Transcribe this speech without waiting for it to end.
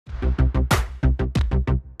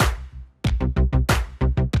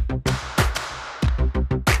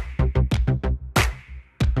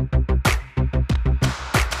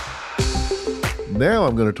Now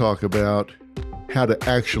I'm going to talk about how to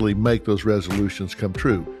actually make those resolutions come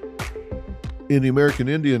true. In the American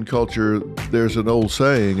Indian culture, there's an old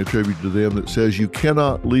saying attributed to them that says you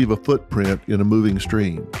cannot leave a footprint in a moving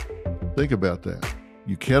stream. Think about that.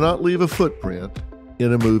 You cannot leave a footprint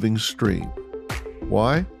in a moving stream.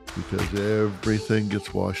 Why? Because everything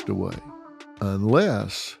gets washed away.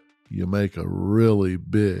 Unless you make a really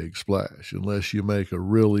big splash, unless you make a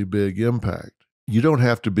really big impact. You don't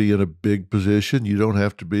have to be in a big position. You don't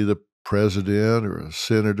have to be the president or a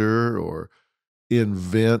senator or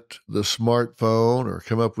invent the smartphone or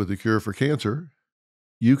come up with a cure for cancer.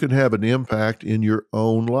 You can have an impact in your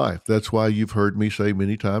own life. That's why you've heard me say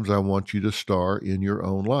many times, I want you to star in your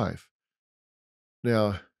own life.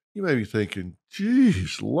 Now, you may be thinking,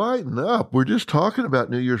 geez, lighten up. We're just talking about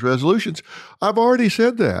New Year's resolutions. I've already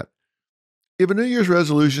said that. If a New Year's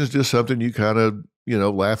resolution is just something you kind of,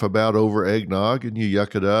 laugh about over eggnog and you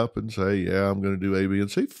yuck it up and say, yeah, I'm going to do A, B, and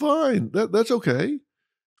C, fine. That's okay.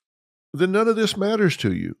 Then none of this matters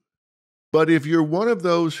to you. But if you're one of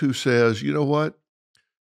those who says, you know what,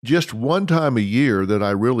 just one time a year that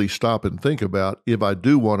I really stop and think about if I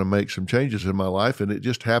do want to make some changes in my life, and it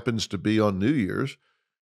just happens to be on New Year's,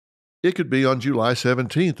 it could be on July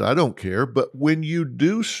 17th. I don't care. But when you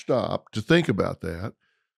do stop to think about that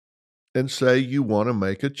and say you want to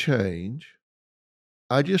make a change,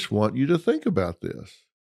 I just want you to think about this.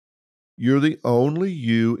 You're the only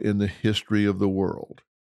you in the history of the world.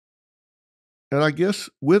 And I guess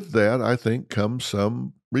with that, I think comes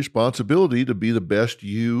some responsibility to be the best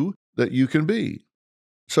you that you can be.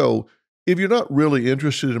 So if you're not really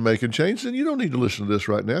interested in making change, then you don't need to listen to this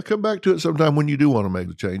right now. Come back to it sometime when you do want to make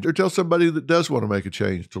the change, or tell somebody that does want to make a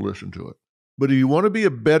change to listen to it. But if you want to be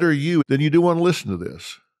a better you, then you do want to listen to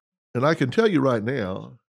this. And I can tell you right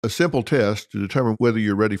now, a simple test to determine whether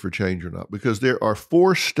you're ready for change or not, because there are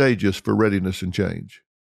 4 stages for readiness and change.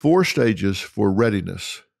 4 stages for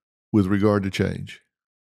readiness with regard to change.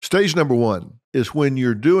 Stage number 1 is when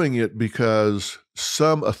you're doing it because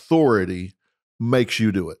some authority makes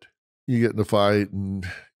you do it. You get in a fight and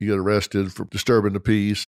you get arrested for disturbing the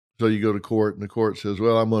peace. So you go to court and the court says,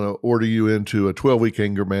 well, I'm going to order you into a 12-week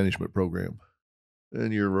anger management program.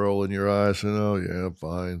 And you're rolling your eyes saying, oh yeah,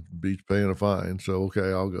 fine, beats paying a fine. So,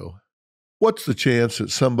 okay, I'll go. What's the chance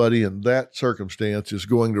that somebody in that circumstance is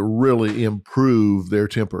going to really improve their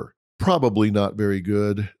temper? Probably not very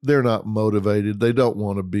good. They're not motivated. They don't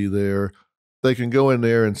want to be there. They can go in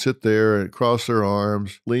there and sit there and cross their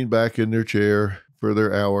arms, lean back in their chair for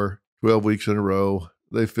their hour, 12 weeks in a row.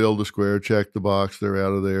 They filled the square, checked the box, they're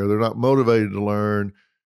out of there. They're not motivated to learn.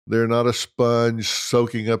 They're not a sponge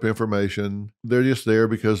soaking up information. They're just there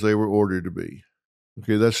because they were ordered to be.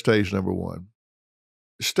 Okay, that's stage number 1.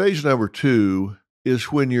 Stage number 2 is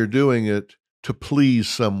when you're doing it to please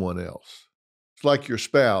someone else. It's like your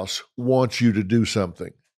spouse wants you to do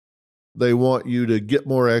something. They want you to get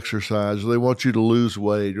more exercise, or they want you to lose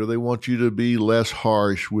weight, or they want you to be less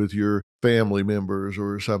harsh with your family members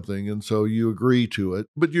or something. And so you agree to it,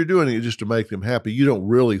 but you're doing it just to make them happy. You don't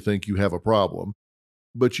really think you have a problem,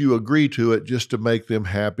 but you agree to it just to make them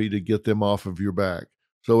happy, to get them off of your back.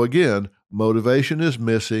 So again, motivation is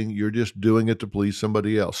missing. You're just doing it to please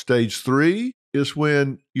somebody else. Stage 3 is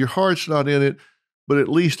when your heart's not in it, but at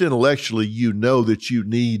least intellectually, you know that you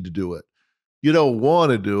need to do it. You don't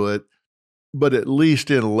want to do it, but at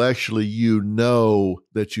least intellectually, you know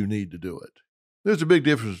that you need to do it. There's a big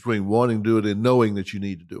difference between wanting to do it and knowing that you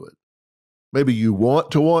need to do it. Maybe you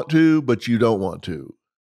want to, but you don't want to.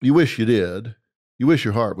 You wish you did. You wish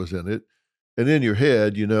your heart was in it. And in your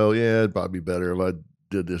head, yeah, it'd probably be better if I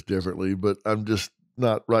did this differently, but I'm just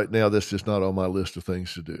not right now. That's just not on my list of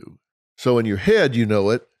things to do. So in your head, you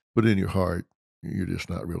know it, but in your heart, you're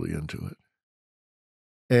just not really into it.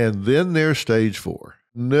 And then there's stage 4.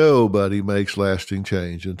 Nobody makes lasting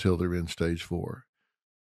change until they're in stage 4.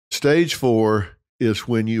 Stage 4 is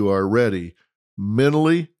when you are ready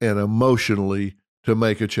mentally and emotionally to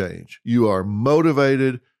make a change. You are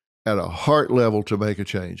motivated at a heart level to make a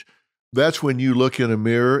change. That's when you look in a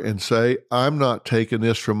mirror and say, I'm not taking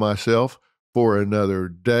this from myself for another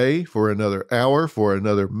day, for another hour, for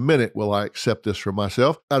another minute will I accept this from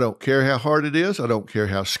myself. I don't care how hard it is. I don't care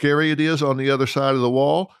how scary it is on the other side of the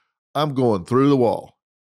wall. I'm going through the wall.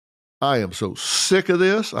 I am so sick of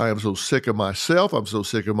this. I am so sick of myself. I'm so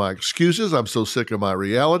sick of my excuses. I'm so sick of my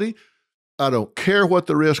reality. I don't care what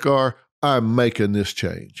the risks are. I'm making this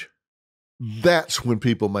change. That's when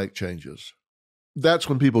people make changes. That's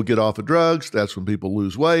when people get off of drugs. That's when people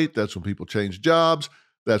lose weight. That's when people change jobs.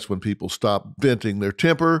 That's when people stop venting their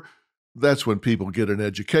temper. That's when people get an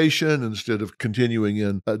education instead of continuing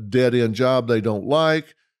in a dead-end job they don't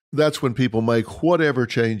like. That's when people make whatever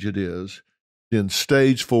change it is in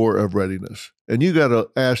stage 4 of readiness. And you got to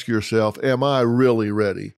ask yourself, am I really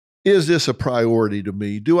ready? Is this a priority to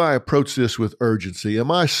me? Do I approach this with urgency?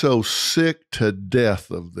 Am I so sick to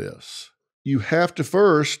death of this? You have to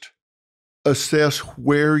first assess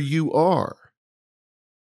where you are.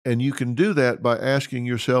 And you can do that by asking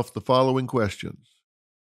yourself the following questions.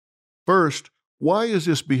 First, why is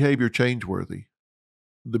this behavior change-worthy?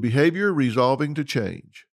 The behavior resolving to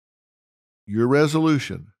change. Your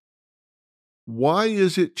resolution. Why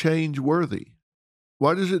is it change-worthy?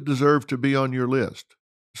 Why does it deserve to be on your list?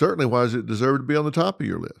 Certainly, why does it deserve to be on the top of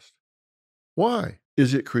your list? Why?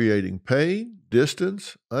 Is it creating pain,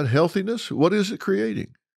 distance, unhealthiness? What is it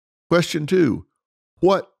creating? Question 2,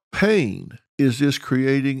 what pain is this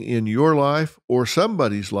creating in your life or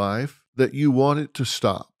somebody's life that you want it to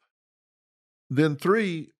stop? Then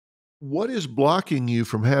 3, what is blocking you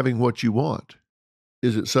from having what you want?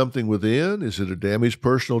 Is it something within? Is it a damaged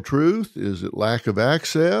personal truth? Is it lack of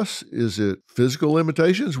access? Is it physical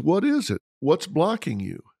limitations? What is it? What's blocking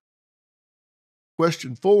you?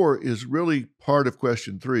 Question 4 is really part of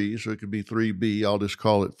question 3, so it could be 3B. I'll just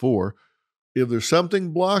call it 4. If there's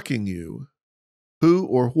something blocking you, who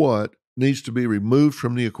or what needs to be removed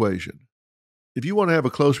from the equation? If you want to have a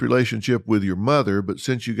close relationship with your mother, but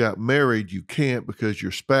since you got married, you can't because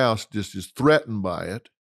your spouse just is threatened by it,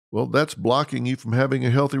 well, that's blocking you from having a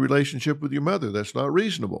healthy relationship with your mother. That's not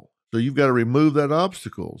reasonable. So you've got to remove that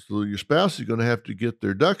obstacle. So your spouse is going to have to get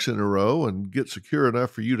their ducks in a row and get secure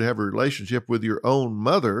enough for you to have a relationship with your own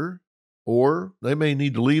mother, or they may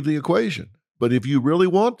need to leave the equation. But if you really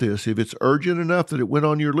want this, if it's urgent enough that it went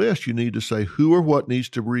on your list, you need to say who or what needs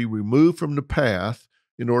to be removed from the path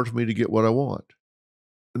in order for me to get what I want.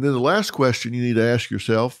 And then the last question you need to ask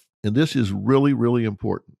yourself, and this is really, really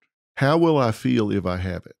important. How will I feel if I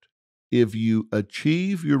have it? If you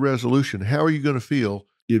achieve your resolution, how are you going to feel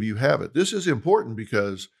if you have it? This is important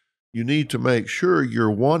because you need to make sure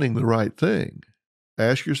you're wanting the right thing.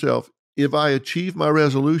 Ask yourself, if I achieve my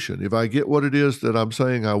resolution, if I get what it is that I'm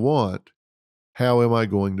saying I want, how am I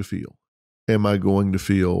going to feel? Am I going to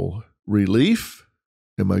feel relief?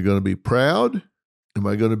 Am I going to be proud? Am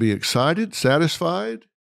I going to be excited, satisfied?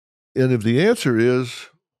 And if the answer is,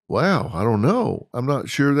 wow, I don't know, I'm not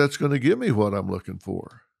sure that's going to give me what I'm looking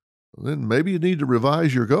for, then maybe you need to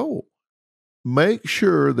revise your goal. Make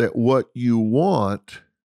sure that what you want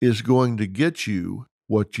is going to get you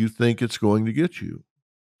what you think it's going to get you.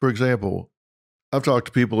 For example, I've talked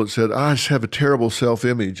to people that said, I just have a terrible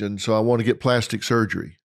self-image, and so I want to get plastic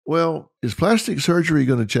surgery. Well, is plastic surgery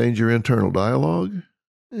going to change your internal dialogue?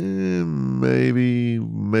 Maybe,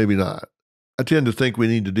 maybe not. I tend to think we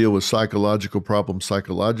need to deal with psychological problems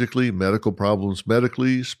psychologically, medical problems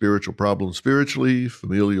medically, spiritual problems spiritually,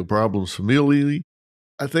 familial problems familially.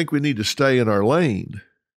 I think we need to stay in our lane.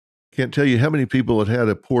 Can't tell you how many people had had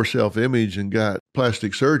a poor self-image and got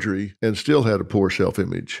plastic surgery and still had a poor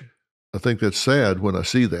self-image. I think that's sad when I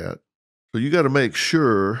see that. So you got to make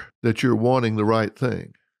sure that you're wanting the right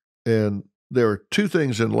thing. And there are 2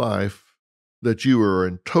 things in life that you are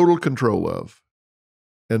in total control of,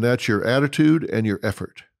 and that's your attitude and your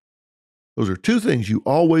effort. Those are 2 things you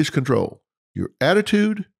always control, your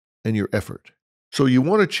attitude and your effort. So you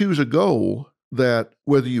want to choose a goal that,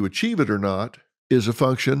 whether you achieve it or not, is a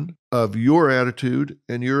function of your attitude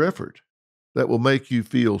and your effort. That will make you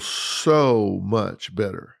feel so much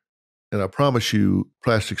better. And I promise you,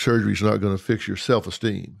 plastic surgery is not going to fix your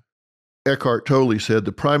self-esteem. Eckhart Tolle said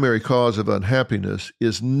the primary cause of unhappiness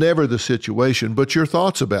is never the situation, but your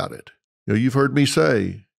thoughts about it. You know, you've heard me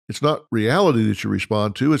say, it's not reality that you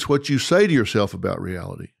respond to, it's what you say to yourself about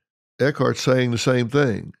reality. Eckhart's saying the same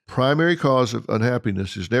thing. Primary cause of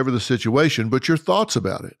unhappiness is never the situation, but your thoughts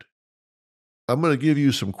about it. I'm going to give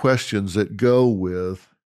you some questions that go with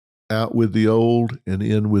out with the old and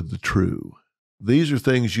in with the true. These are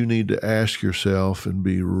things you need to ask yourself and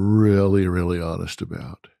be really, really honest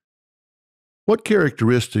about. What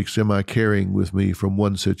characteristics am I carrying with me from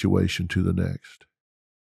one situation to the next?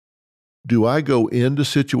 Do I go into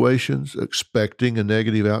situations expecting a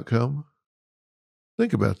negative outcome?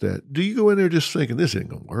 Think about that. Do you go in there just thinking, this ain't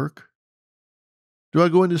going to work? Do I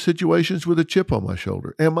go into situations with a chip on my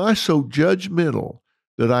shoulder? Am I so judgmental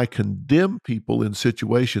that I condemn people in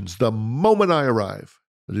situations the moment I arrive?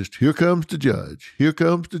 Just, here comes the judge. Here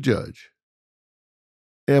comes the judge.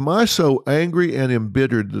 Am I so angry and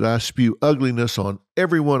embittered that I spew ugliness on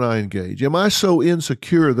everyone I engage? Am I so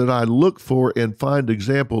insecure that I look for and find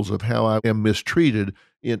examples of how I am mistreated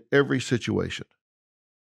in every situation?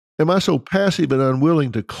 Am I so passive and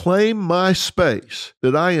unwilling to claim my space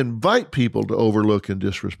that I invite people to overlook and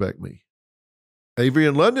disrespect me? Avery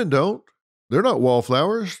and London don't. They're not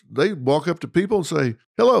wallflowers. They walk up to people and say,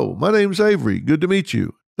 "Hello, my name's Avery. Good to meet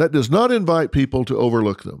you." That does not invite people to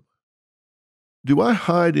overlook them. Do I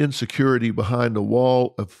hide insecurity behind a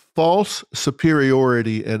wall of false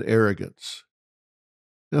superiority and arrogance?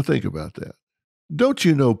 Now think about that. Don't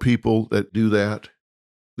you know people that do that?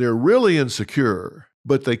 They're really insecure,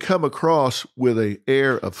 but they come across with an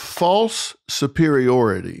air of false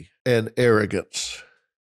superiority and arrogance.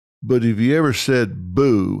 But if you ever said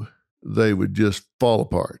boo, they would just fall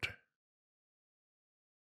apart.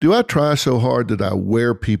 Do I try so hard that I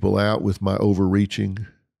wear people out with my overreaching?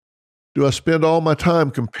 Do I spend all my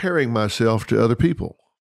time comparing myself to other people?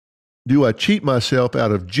 Do I cheat myself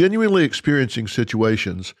out of genuinely experiencing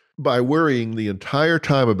situations by worrying the entire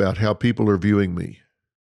time about how people are viewing me?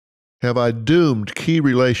 Have I doomed key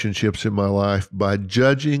relationships in my life by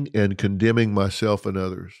judging and condemning myself and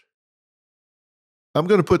others? I'm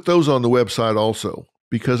going to put those on the website also,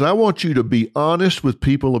 because I want you to be honest with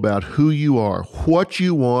people about who you are, what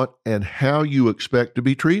you want, and how you expect to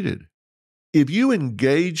be treated. If you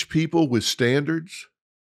engage people with standards,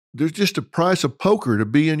 there's just a price of poker to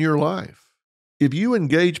be in your life. If you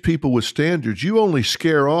engage people with standards, you only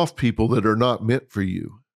scare off people that are not meant for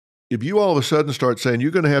you. If you all of a sudden start saying,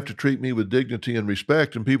 "You're going to have to treat me with dignity and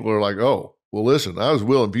respect," and people are like, "Oh, well, listen, I was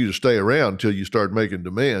willing for you to stay around until you start making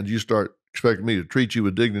demands. You start expecting me to treat you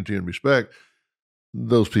with dignity and respect,"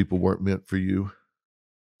 those people weren't meant for you.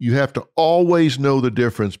 You have to always know the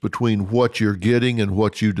difference between what you're getting and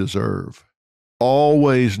what you deserve.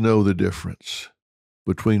 Always know the difference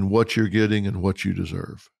between what you're getting and what you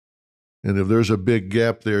deserve. And if there's a big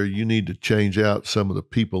gap there, you need to change out some of the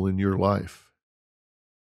people in your life.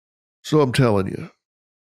 So I'm telling you,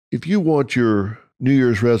 if you want your New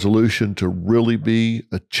Year's resolution to really be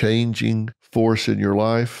a changing force in your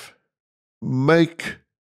life, make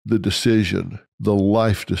the decision, the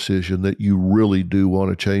life decision, that you really do want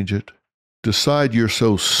to change it. Decide you're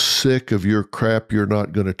so sick of your crap you're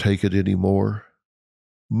not going to take it anymore.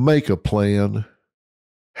 Make a plan.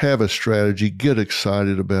 Have a strategy. Get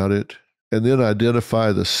excited about it. And then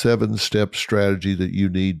identify the 7-step strategy that you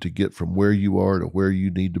need to get from where you are to where you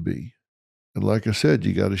need to be. And like I said,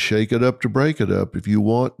 you got to shake it up to break it up. If you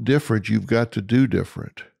want different, you've got to do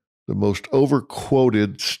different. The most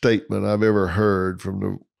overquoted statement I've ever heard from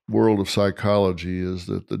the world of psychology is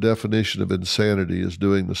that the definition of insanity is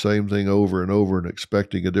doing the same thing over and over and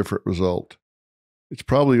expecting a different result. It's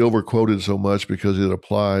probably overquoted so much because it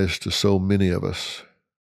applies to so many of us.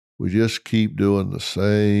 We just keep doing the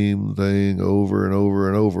same thing over and over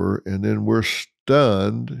and over, and then we're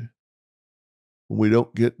stunned when we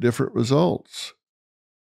don't get different results.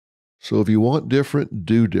 So if you want different,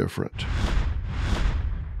 do different.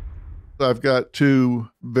 I've got 2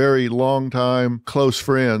 very long-time close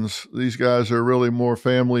friends. These guys are really more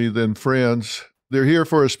family than friends. They're here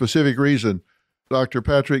for a specific reason. Dr.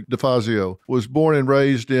 Patrick DeFazio was born and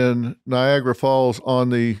raised in Niagara Falls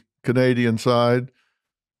on the Canadian side,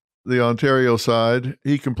 the Ontario side.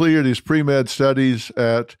 He completed his pre-med studies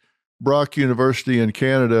at Brock University in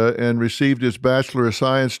Canada and received his Bachelor of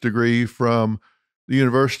Science degree from the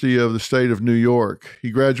University of the State of New York.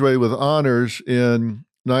 He graduated with honors in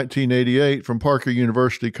 1988 from Parker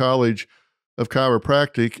University College of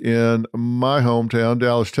Chiropractic in my hometown,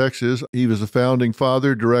 Dallas, Texas. He was the founding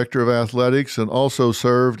father, director of athletics, and also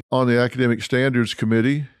served on the Academic Standards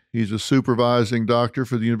Committee. He's a supervising doctor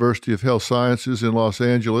for the University of Health Sciences in Los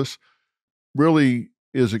Angeles. Really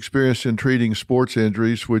is experienced in treating sports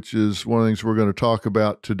injuries, which is one of the things we're going to talk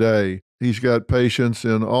about today. He's got patients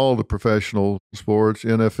in all the professional sports,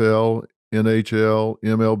 NFL, NHL,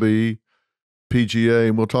 MLB, PGA,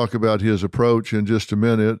 and we'll talk about his approach in just a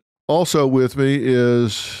minute. Also with me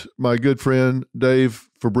is my good friend, Dave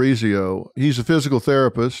Fabrizio. He's a physical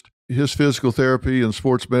therapist. His physical therapy and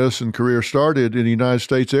sports medicine career started in the United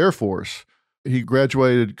States Air Force. He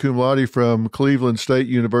graduated cum laude from Cleveland State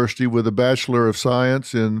University with a Bachelor of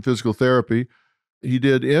Science in Physical Therapy. He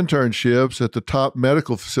did internships at the top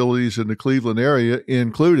medical facilities in the Cleveland area,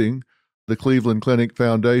 including the Cleveland Clinic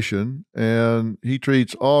Foundation, and he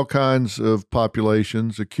treats all kinds of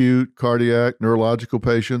populations, acute, cardiac, neurological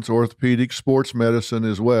patients, orthopedic, sports medicine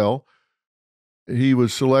as well. He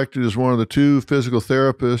was selected as one of the 2 physical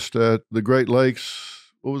therapists at the Great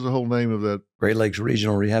Lakes. What was the whole name of that? Great Lakes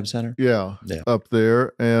Regional Rehab Center? Yeah, up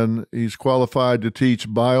there. And he's qualified to teach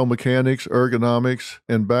biomechanics, ergonomics,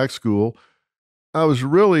 and back school. I was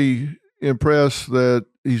really impressed that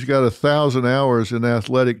he's got 1,000 hours in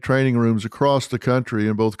athletic training rooms across the country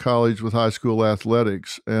in both college with high school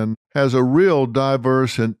athletics, and has a real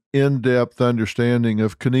diverse and in-depth understanding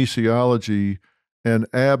of kinesiology and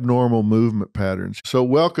abnormal movement patterns. So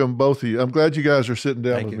welcome, both of you. I'm glad you guys are sitting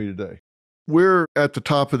down Thank with you. me today. We're at the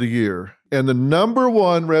top of the year, and the number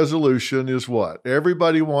one resolution is what?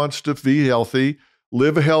 Everybody wants to be healthy,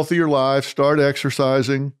 live a healthier life, start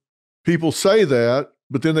exercising. People say that,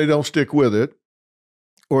 but then they don't stick with it.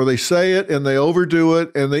 Or they say it and they overdo it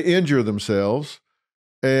and they injure themselves.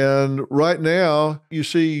 And right now, you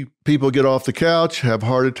see people get off the couch, have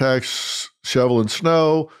heart attacks shoveling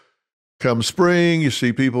snow. Come spring, you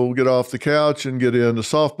see people get off the couch and get into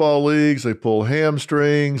softball leagues. They pull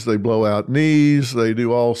hamstrings, they blow out knees, they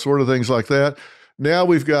do all sort of things like that. Now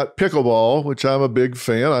we've got pickleball, which I'm a big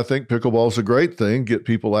fan. I think pickleball is a great thing, get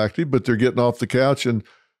people active, but they're getting off the couch and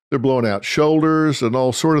they're blowing out shoulders and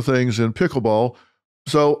all sort of things in pickleball.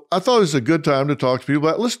 So I thought it was a good time to talk to people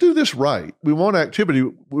about, let's do this right. We want activity.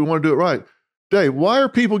 We want to do it right. Dave, why are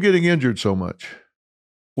people getting injured so much?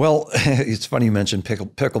 Well, it's funny you mentioned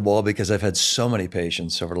pickleball because I've had so many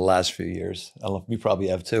patients over the last few years. I don't know if you probably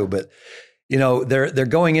have too, but you know, they're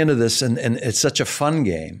going into this and it's such a fun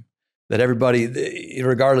game that everybody,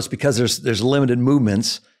 regardless, because there's limited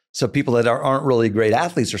movements, so people that aren't really great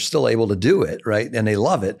athletes are still able to do it, right? And they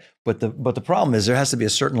love it. But the problem is there has to be a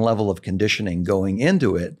certain level of conditioning going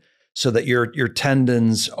into it so that your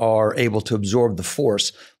tendons are able to absorb the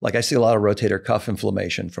force. Like I see a lot of rotator cuff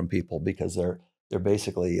inflammation from people because they're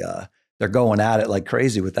basically they're going at it like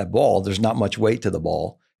crazy with that ball. There's not much weight to the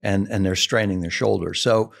ball, and they're straining their shoulders.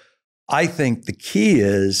 So I think the key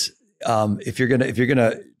is if you're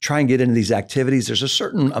gonna try and get into these activities, there's a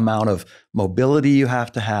certain amount of mobility you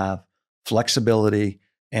have to have, flexibility,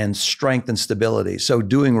 and strength and stability. So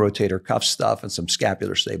doing rotator cuff stuff and some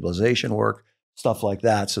scapular stabilization work, stuff like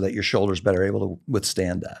that, so that your shoulder's better able to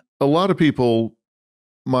withstand that. A lot of people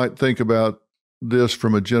might think about this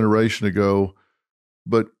from a generation ago,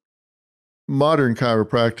 but modern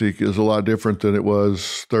chiropractic is a lot different than it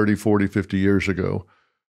was 30, 40, 50 years ago.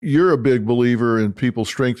 You're a big believer in people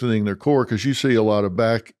strengthening their core because you see a lot of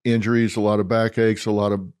back injuries, a lot of back aches, a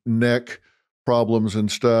lot of neck problems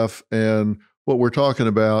and stuff. And what we're talking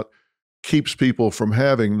about keeps people from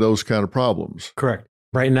having those kind of problems. Correct.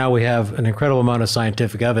 Right now, we have an incredible amount of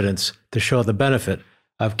scientific evidence to show the benefit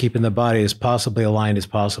of keeping the body as possibly aligned as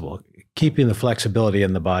possible, keeping the flexibility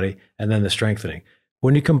in the body, and then the strengthening.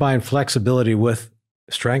 When you combine flexibility with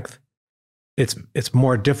strength, it's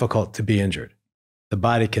more difficult to be injured. The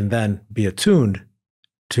body can then be attuned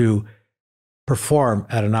to perform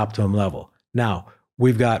at an optimum level. Now,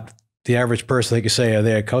 we've got the average person, like you say, are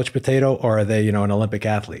they a couch potato or are they, an Olympic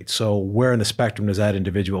athlete? So where in the spectrum does that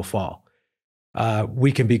individual fall?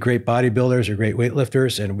 We can be great bodybuilders or great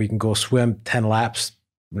weightlifters, and we can go swim 10 laps,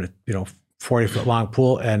 40-foot long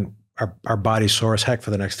pool, and our body's sore as heck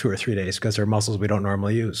for the next 2 or 3 days because they're muscles we don't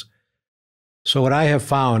normally use. So what I have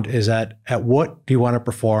found is that at what do you want to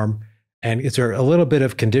perform? And is there a little bit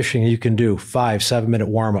of conditioning you can do, 5-7 minute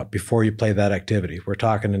warm up before you play that activity? We're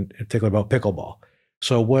talking in particular about pickleball.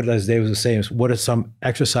 So what, as Dave was saying, what are some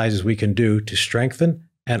exercises we can do to strengthen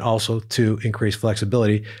and also to increase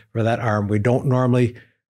flexibility for that arm? We don't normally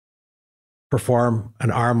perform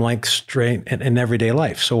an arm length strain in everyday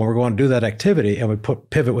life. So when we're going to do that activity and we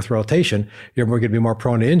pivot with rotation, we're going to be more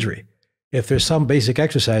prone to injury. If there's some basic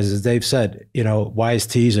exercises, as Dave said, wise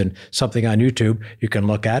teas and something on YouTube you can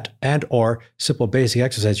look at, and or simple basic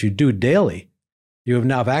exercise you do daily, you have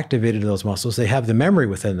now activated those muscles. They have the memory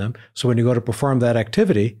within them. So when you go to perform that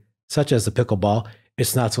activity, such as the pickleball,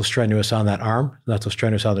 it's not so strenuous on that arm, not so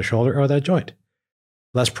strenuous on the shoulder or that joint.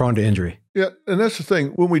 Less prone to injury. Yeah, and that's the thing.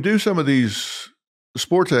 When we do some of these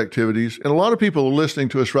sports activities, and a lot of people are listening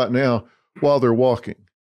to us right now while they're walking.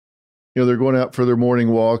 They're going out for their morning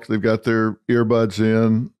walk. They've got their earbuds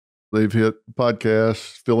in. They've hit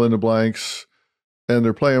podcasts, fill in the blanks, and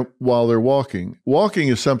they're playing while they're walking. Walking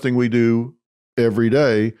is something we do every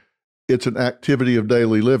day. It's an activity of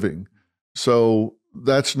daily living. So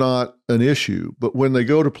that's not an issue. But when they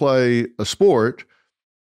go to play a sport,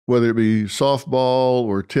 whether it be softball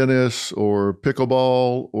or tennis or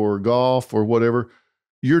pickleball or golf or whatever,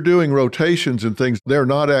 you're doing rotations and things. They're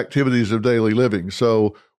not activities of daily living.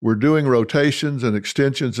 So we're doing rotations and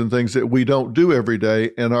extensions and things that we don't do every day,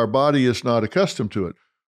 and our body is not accustomed to it.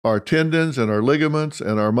 Our tendons and our ligaments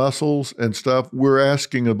and our muscles and stuff, we're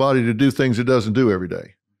asking the body to do things it doesn't do every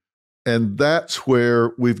day. And that's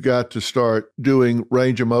where we've got to start doing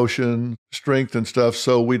range of motion, strength and stuff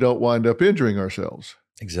so we don't wind up injuring ourselves.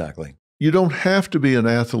 Exactly. You don't have to be an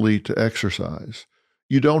athlete to exercise.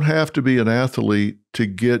 You don't have to be an athlete to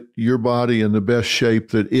get your body in the best shape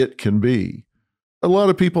that it can be. A lot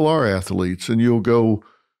of people are athletes, and you'll go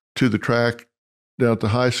to the track down at the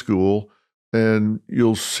high school, and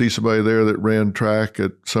you'll see somebody there that ran track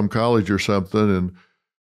at some college or something, and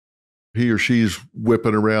he or she's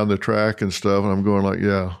whipping around the track and stuff. And I'm going like,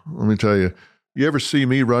 yeah, let me tell you, you ever see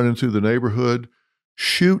me running through the neighborhood?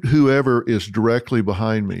 Shoot whoever is directly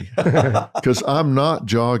behind me, because I'm not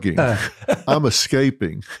jogging. I'm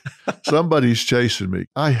escaping. Somebody's chasing me.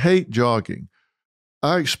 I hate jogging.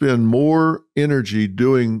 I expend more energy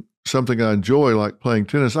doing something I enjoy, like playing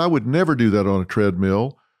tennis. I would never do that on a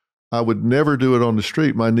treadmill. I would never do it on the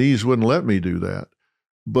street. My knees wouldn't let me do that.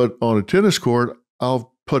 But on a tennis court,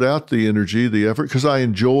 I'll put out the energy, the effort, because I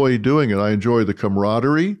enjoy doing it. I enjoy the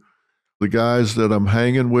camaraderie, the guys that I'm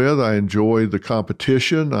hanging with. I enjoy the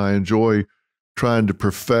competition. I enjoy trying to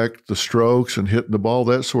perfect the strokes and hitting the ball,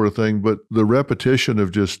 that sort of thing. But the repetition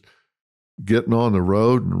of just getting on the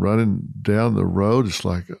road and running down the road, it's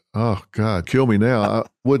like, oh, God, kill me now. I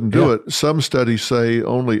wouldn't do it. Some studies say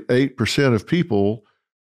only 8% of people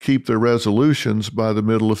keep their resolutions by the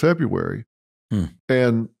middle of February.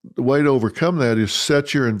 And the way to overcome that is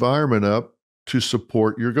set your environment up to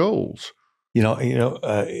support your goals.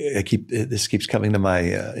 This keeps coming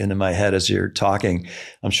to into my head as you're talking.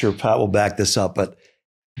 I'm sure Pat will back this up, but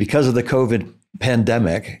because of the COVID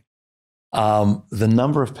pandemic, the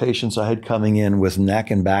number of patients I had coming in with neck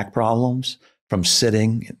and back problems from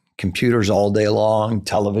sitting, computers all day long,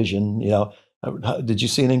 television, did you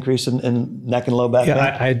see an increase in neck and low back pain?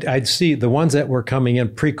 Yeah, I'd see the ones that were coming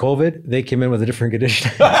in pre-COVID, they came in with a different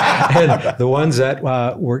condition. And the ones that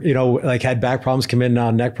were, had back problems come in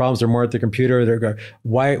now, neck problems, they're more at the computer. They're going,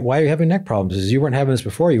 why are you having neck problems? Because you weren't having this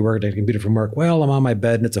before. You worked at a computer from work. Well, I'm on my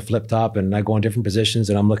bed and it's a flip top and I go in different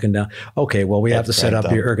positions and I'm looking down. Okay, well, we have to set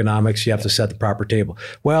up your ergonomics. You have to set the proper table.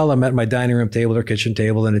 Well, I'm at my dining room table or kitchen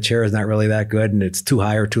table and the chair is not really that good and it's too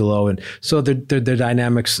high or too low. And so the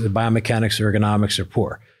dynamics, the biomechanics, ergonomics are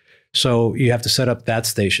poor. So you have to set up that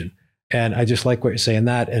station. And I just like what you're saying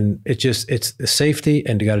that. And it's safety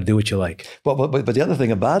and you got to do what you like. Well, but the other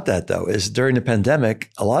thing about that though, is during the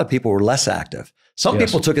pandemic, a lot of people were less active. Some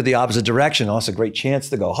people took it the opposite direction. Oh, it's a great chance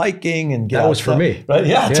to go hiking and get that was for me. Right?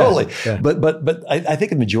 Yeah, totally. Yeah. But I think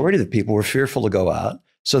the majority of the people were fearful to go out.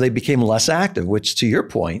 So they became less active, which to your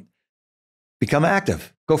point, become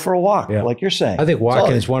active. Go for a walk, like you're saying. I think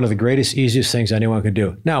walking is one of the greatest, easiest things anyone can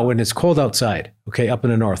do. Now, when it's cold outside, okay, up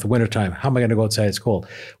in the north, wintertime, how am I going to go outside? It's cold.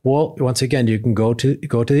 Well, once again, you can go to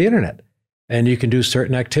the internet and you can do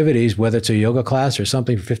certain activities, whether it's a yoga class or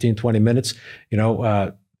something for 15, 20 minutes,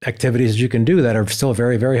 activities you can do that are still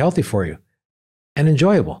very, very healthy for you and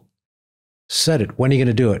enjoyable. Set it. When are you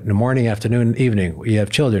going to do it? In the morning, afternoon, evening? You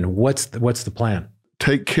have children. What's the plan?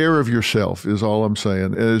 Take care of yourself is all I'm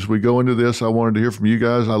saying. As we go into this, I wanted to hear from you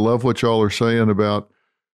guys. I love what y'all are saying about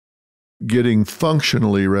getting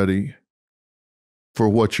functionally ready for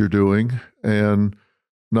what you're doing and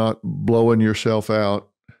not blowing yourself out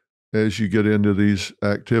as you get into these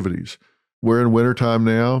activities. We're in wintertime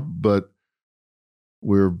now, but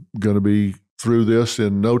we're going to be through this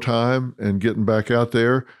in no time and getting back out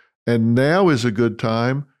there. And now is a good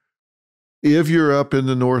time. If you're up in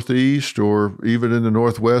the Northeast or even in the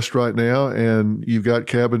Northwest right now and you've got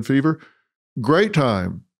cabin fever, great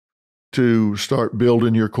time to start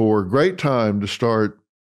building your core. Great time to start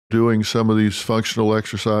doing some of these functional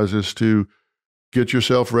exercises to get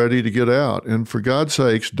yourself ready to get out. And for God's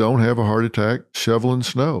sakes, don't have a heart attack shoveling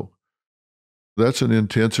snow. That's an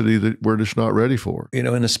intensity that we're just not ready for. In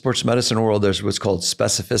the sports medicine world, there's what's called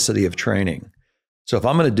specificity of training. So if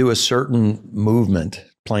I'm going to do a certain movement,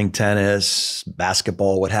 playing tennis,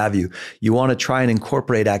 basketball, what have you, you want to try and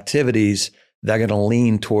incorporate activities that are going to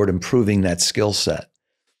lean toward improving that skill set.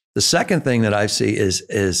 The second thing that I see is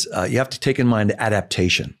you have to take in mind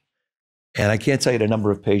adaptation. And I can't tell you the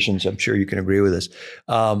number of patients, I'm sure you can agree with this,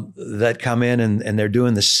 that come in and they're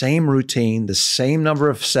doing the same routine, the same number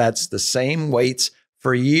of sets, the same weights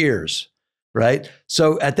for years, right?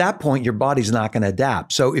 So at that point, your body's not going to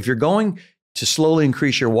adapt. So if you're going to slowly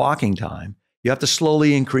increase your walking time, you have to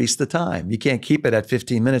slowly increase the time. You can't keep it at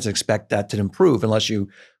 15 minutes and expect that to improve unless you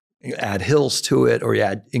add hills to it or you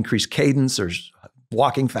add increased cadence or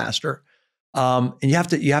walking faster. And you have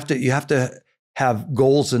to have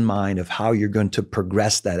goals in mind of how you're going to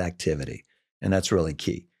progress that activity. And that's really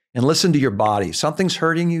key. And listen to your body. Something's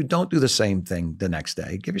hurting you, don't do the same thing the next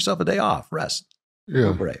day. Give yourself a day off, rest,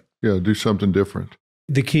 recuperate. Yeah, do something different.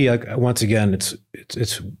 The key, once again,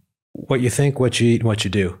 it's what you think, what you eat, and what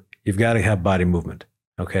you do. You've got to have body movement,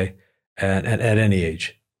 okay? And at any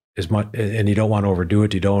age, and you don't want to overdo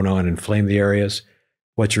it. You don't want to inflame the areas.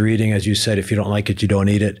 What you're eating, as you said, if you don't like it, you don't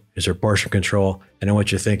eat it. Is there portion control? And then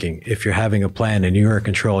what you're thinking. If you're having a plan and you're in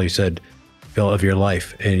control, you said, Phil, of your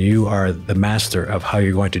life, and you are the master of how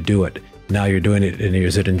you're going to do it. Now you're doing it, and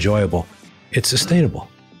is it enjoyable? It's sustainable.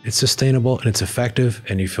 It's sustainable, and it's effective,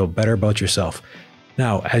 and you feel better about yourself.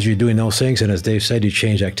 Now, as you're doing those things, and as Dave said, you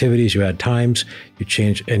change activities, you add times, you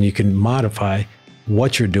change, and you can modify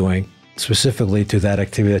what you're doing specifically to that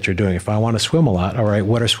activity that you're doing. If I want to swim a lot, all right,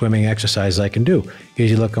 what are swimming exercises I can do?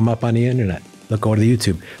 Usually look them up on the internet. Look over to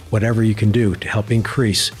YouTube. Whatever you can do to help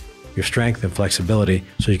increase your strength and flexibility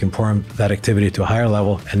so you can perform that activity to a higher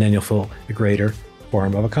level, and then you'll feel a greater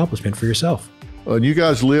form of accomplishment for yourself. And you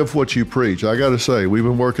guys live what you preach. I got to say, we've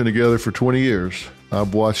been working together for 20 years.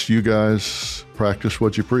 I've watched you guys practice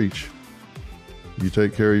what you preach. You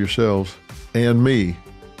take care of yourselves and me,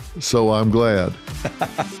 so I'm glad.